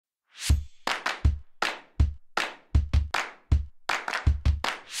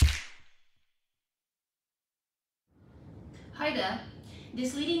Hi there.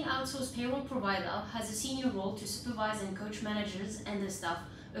 This leading outsourced payroll provider has a senior role to supervise and coach managers and their staff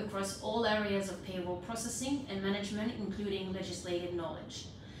across all areas of payroll processing and management, including legislative knowledge.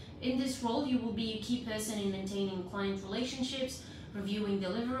 In this role, you will be a key person in maintaining client relationships, reviewing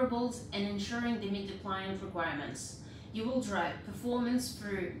deliverables, and ensuring they meet the client requirements. You will drive performance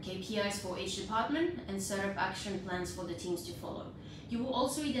through KPIs for each department and set up action plans for the teams to follow. You will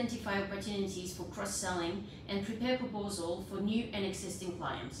also identify opportunities for cross-selling and prepare proposals for new and existing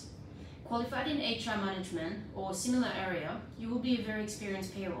clients. Qualified in HR management or similar area, you will be a very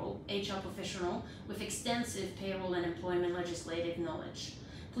experienced payroll HR professional with extensive payroll and employment legislative knowledge.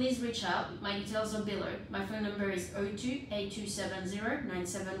 Please reach out. My details are below. My phone number is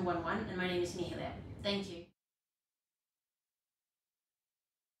 02-8270-9711 and my name is Mihaela. Thank you.